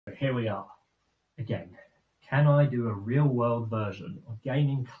But here we are again. Can I do a real-world version of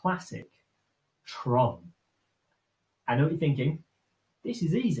gaming classic Tron? I know what you're thinking. This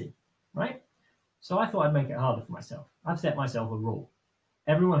is easy, right? So I thought I'd make it harder for myself. I've set myself a rule.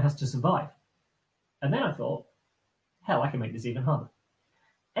 Everyone has to survive. And then I thought, hell, I can make this even harder.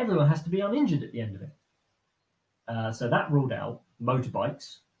 Everyone has to be uninjured at the end of it. So that ruled out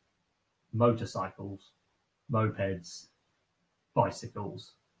motorbikes, motorcycles, mopeds,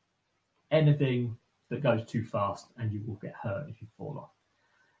 bicycles, anything that goes too fast and you will get hurt if you fall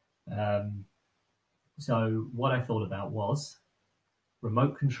off. So what I thought about was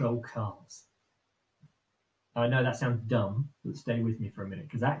remote control cars. I know that sounds dumb, but stay with me for a minute,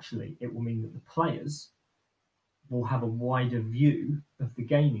 because actually it will mean that the players will have a wider view of the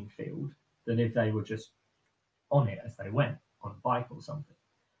gaming field than if they were just on it as they went on a bike or something.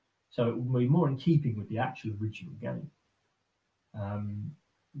 So it will be more in keeping with the actual original game.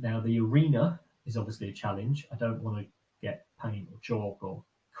 Now the arena is obviously a challenge. I don't want to get paint or chalk or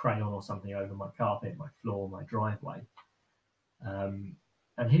crayon or something over my carpet, my floor, my driveway. And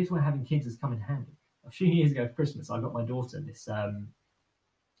here's where having kids has come in handy. A few years ago for Christmas, I got my daughter this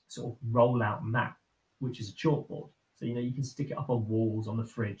sort of roll-out mat, which is a chalkboard. So, you can stick it up on walls, on the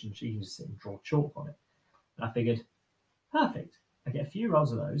fridge, and she can just sit and draw chalk on it. And I figured, perfect. I get a few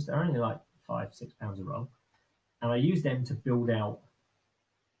rolls of those. They're only like £5-6 a roll. And I use them to build out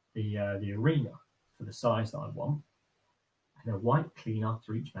the arena for the size that I want. And they're white clean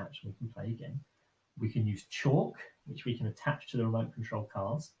after each match, and we can play again. We can use chalk, which we can attach to the remote control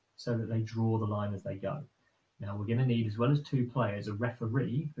cars so that they draw the line as they go. Now we're going to need, as well as 2 players, a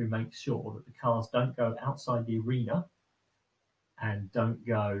referee who makes sure that the cars don't go outside the arena and don't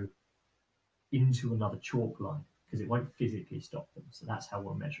go into another chalk line, because it won't physically stop them. So that's how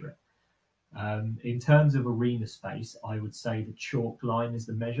we'll measure it. In terms of arena space, I would say the chalk line is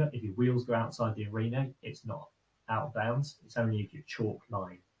the measure. If your wheels go outside the arena, it's not out of bounds. It's only if your chalk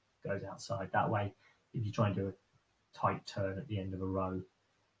line goes outside. That way, if you try and do a tight turn at the end of a row,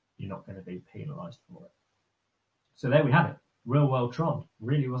 you're not going to be penalised for it. So there we have it. Real world Tron.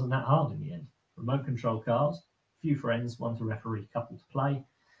 Really wasn't that hard in the end. Remote control cars, few friends, one to referee, couple to play.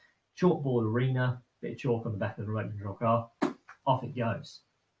 Chalkboard arena, bit of chalk on the back of the remote control car. Off it goes.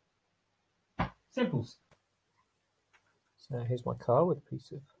 Simples. So here's my car with a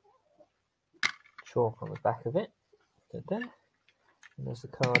piece of chalk on the back of it. There. And as the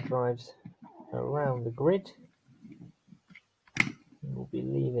car drives around the grid, we'll be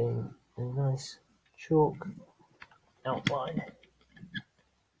leaving a nice chalk outline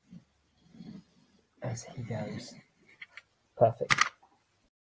as he goes. Perfect.